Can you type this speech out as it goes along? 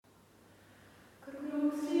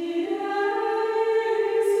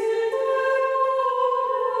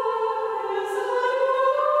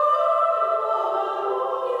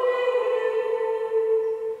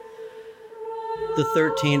The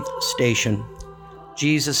 13th station.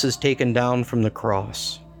 Jesus is taken down from the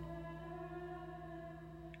cross.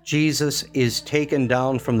 Jesus is taken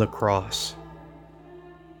down from the cross.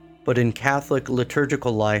 But in Catholic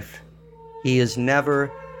liturgical life, he is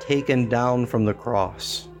never taken down from the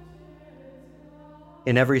cross.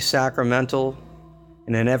 In every sacramental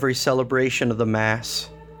and in every celebration of the Mass,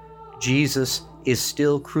 Jesus is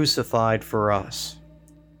still crucified for us.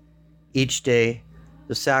 Each day,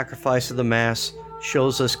 the sacrifice of the Mass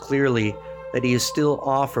shows us clearly that he is still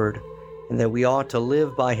offered and that we ought to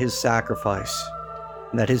live by his sacrifice,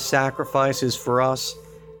 and that his sacrifice is for us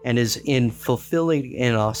and is in fulfilling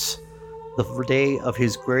in us the day of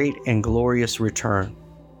his great and glorious return.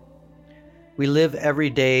 We live every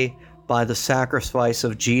day by the sacrifice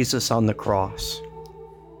of Jesus on the cross.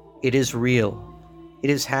 It is real. It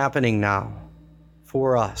is happening now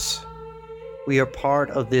for us. We are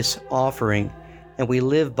part of this offering and we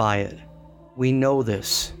live by it. We know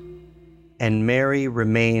this. And Mary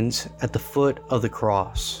remains at the foot of the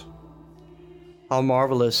cross. How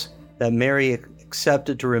marvelous that Mary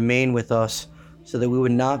accepted to remain with us so that we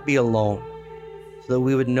would not be alone, so that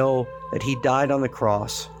we would know that he died on the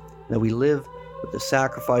cross, and that we live with the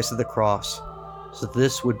sacrifice of the cross, so that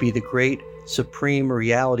this would be the great supreme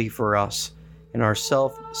reality for us in our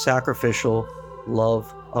self-sacrificial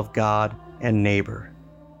love of God and neighbor.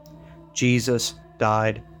 Jesus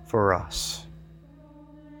died for us.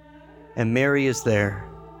 And Mary is there,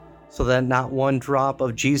 so that not one drop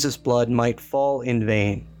of Jesus' blood might fall in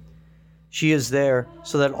vain. She is there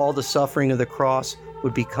so that all the suffering of the cross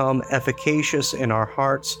would become efficacious in our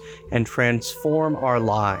hearts and transform our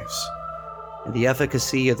lives. And the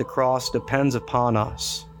efficacy of the cross depends upon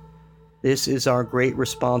us. This is our great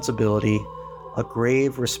responsibility, a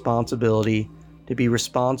grave responsibility to be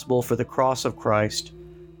responsible for the cross of Christ,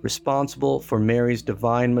 responsible for Mary's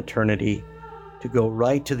divine maternity, to go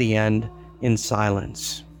right to the end in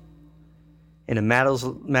silence. And it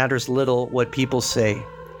matters little what people say.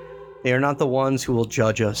 They are not the ones who will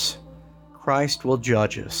judge us. Christ will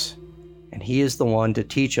judge us, and he is the one to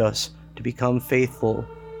teach us to become faithful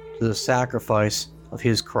to the sacrifice of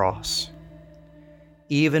his cross.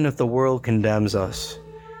 Even if the world condemns us,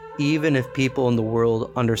 even if people in the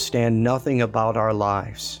world understand nothing about our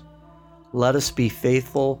lives, let us be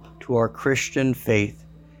faithful to our Christian faith.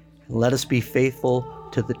 Let us be faithful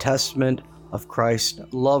to the testament of Christ's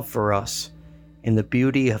love for us in the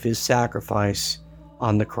beauty of his sacrifice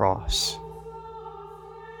on the cross.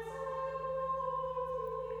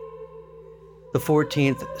 The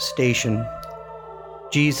 14th station.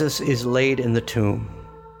 Jesus is laid in the tomb.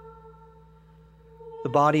 The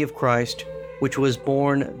body of Christ, which was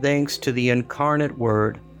born thanks to the incarnate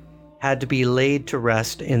Word, had to be laid to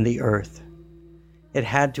rest in the earth. It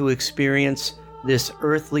had to experience this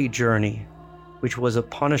earthly journey, which was a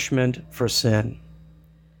punishment for sin.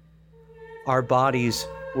 Our bodies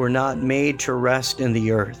were not made to rest in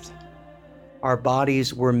the earth. Our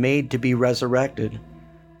bodies were made to be resurrected,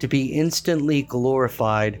 to be instantly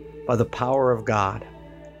glorified by the power of God.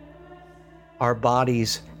 Our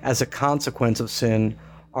bodies, as a consequence of sin,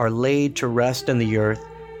 are laid to rest in the earth.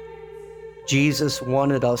 Jesus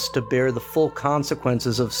wanted us to bear the full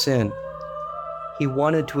consequences of sin. He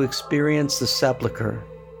wanted to experience the sepulchre.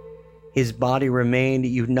 His body remained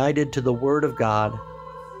united to the Word of God.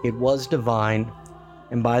 It was divine,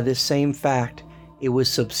 and by this same fact, it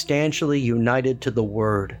was substantially united to the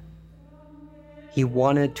Word. He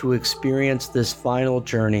wanted to experience this final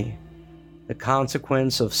journey, the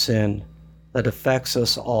consequence of sin that affects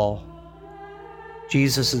us all.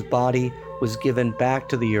 Jesus' body was given back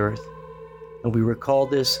to the earth, and we recall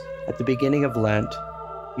this at the beginning of Lent.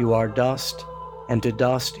 You are dust, and to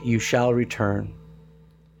dust you shall return.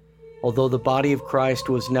 Although the body of Christ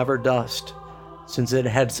was never dust, since it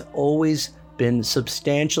has always been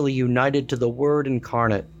substantially united to the Word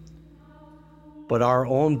incarnate, but our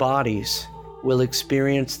own bodies will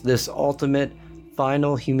experience this ultimate,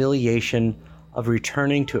 final humiliation of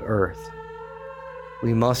returning to earth.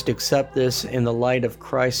 We must accept this in the light of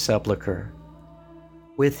Christ's sepulchre.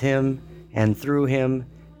 With him and through him,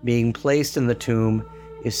 being placed in the tomb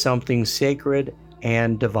is something sacred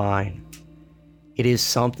and divine. It is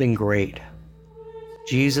something great.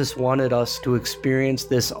 Jesus wanted us to experience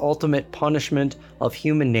this ultimate punishment of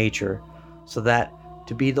human nature, so that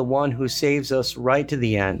to be the one who saves us right to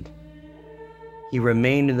the end. He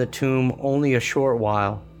remained in the tomb only a short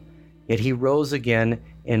while, yet he rose again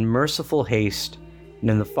in merciful haste and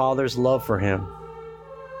in the Father's love for him.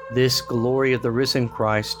 This glory of the risen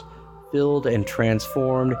Christ filled and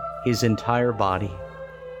transformed his entire body.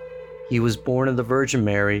 He was born of the Virgin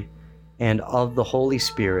Mary and of the Holy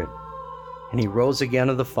Spirit, and he rose again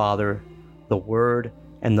of the Father, the Word,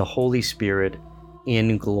 and the Holy Spirit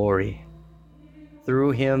in glory.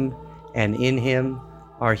 Through him and in him,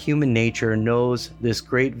 our human nature knows this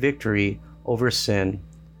great victory over sin,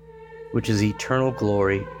 which is eternal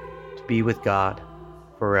glory to be with God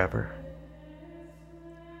forever.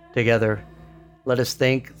 Together, let us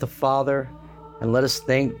thank the Father, and let us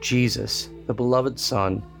thank Jesus, the beloved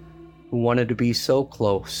Son, who wanted to be so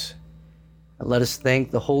close. And let us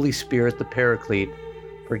thank the Holy Spirit, the Paraclete,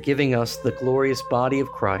 for giving us the glorious body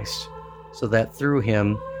of Christ, so that through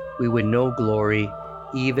him we would know glory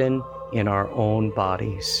even in our own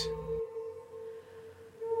bodies.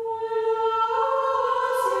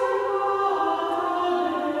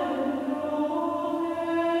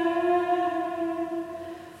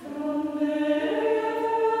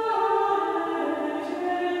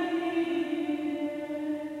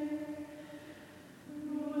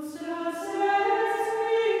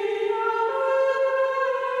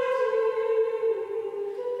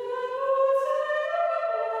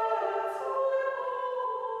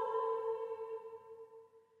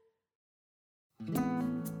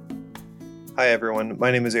 Hi everyone,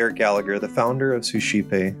 my name is Eric Gallagher, the founder of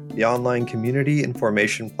Suscipe, the online community and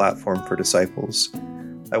formation platform for disciples.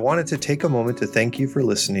 I wanted to take a moment to thank you for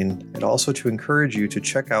listening and also to encourage you to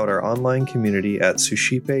check out our online community at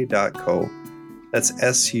suscipe.co. That's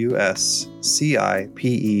suscipe.co.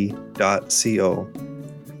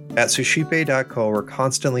 At suscipe.co, we're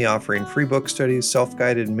constantly offering free book studies,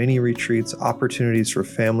 self-guided mini retreats, opportunities for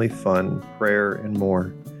family fun, prayer, and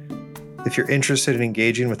more. If you're interested in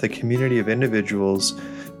engaging with a community of individuals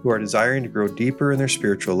who are desiring to grow deeper in their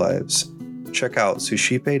spiritual lives, check out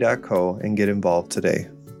suscipe.co and get involved today.